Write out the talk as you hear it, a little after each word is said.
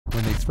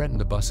threatened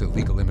to bus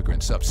illegal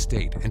immigrants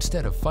upstate.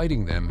 Instead of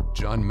fighting them,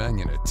 John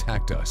Mannion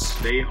attacked us.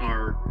 They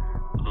are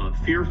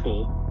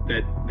fearful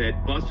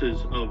that buses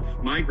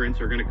of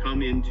migrants are going to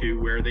come into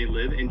where they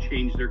live and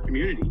change their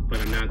community. But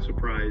I'm not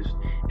surprised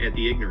at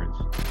the ignorance.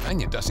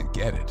 Mannion doesn't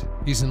get it.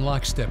 He's in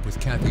lockstep with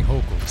Kathy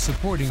Hochul,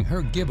 supporting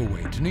her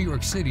giveaway to New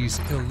York City's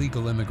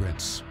illegal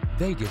immigrants.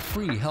 They get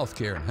free health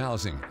care and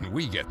housing, and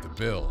we get the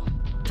bill.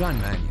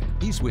 John Mannion,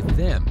 he's with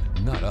them,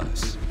 not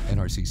us.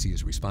 NRCC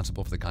is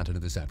responsible for the content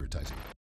of this advertising.